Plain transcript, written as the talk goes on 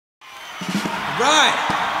Right.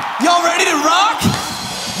 Y'all ready to rock?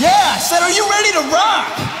 Yeah, I said, are you ready to rock?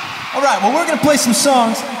 All right, well, we're gonna play some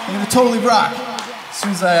songs. We're gonna totally rock. As soon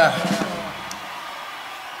as I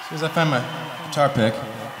find my guitar pick.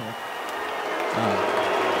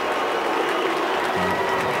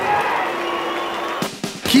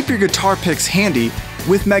 Keep your guitar picks handy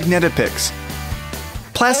with MagnetaPicks.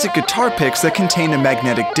 Plastic guitar picks that contain a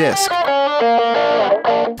magnetic disc.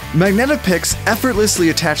 MagnetaPicks effortlessly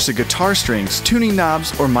attach to guitar strings, tuning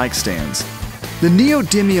knobs, or mic stands. The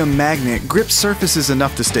neodymium magnet grips surfaces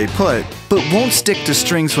enough to stay put, but won't stick to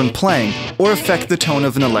strings when playing or affect the tone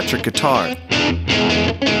of an electric guitar.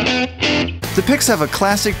 The picks have a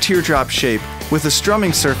classic teardrop shape with a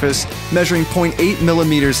strumming surface measuring 0.8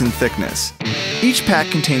 millimeters in thickness. Each pack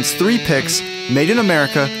contains 3 picks made in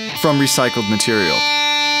America from recycled material.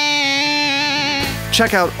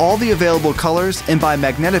 Check out all the available colors and buy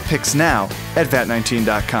MagnetaPicks now at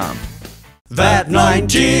vat19.com.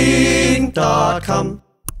 vat19.com.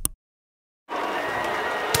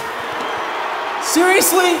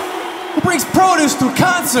 Seriously? Who brings produce to a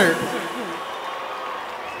concert?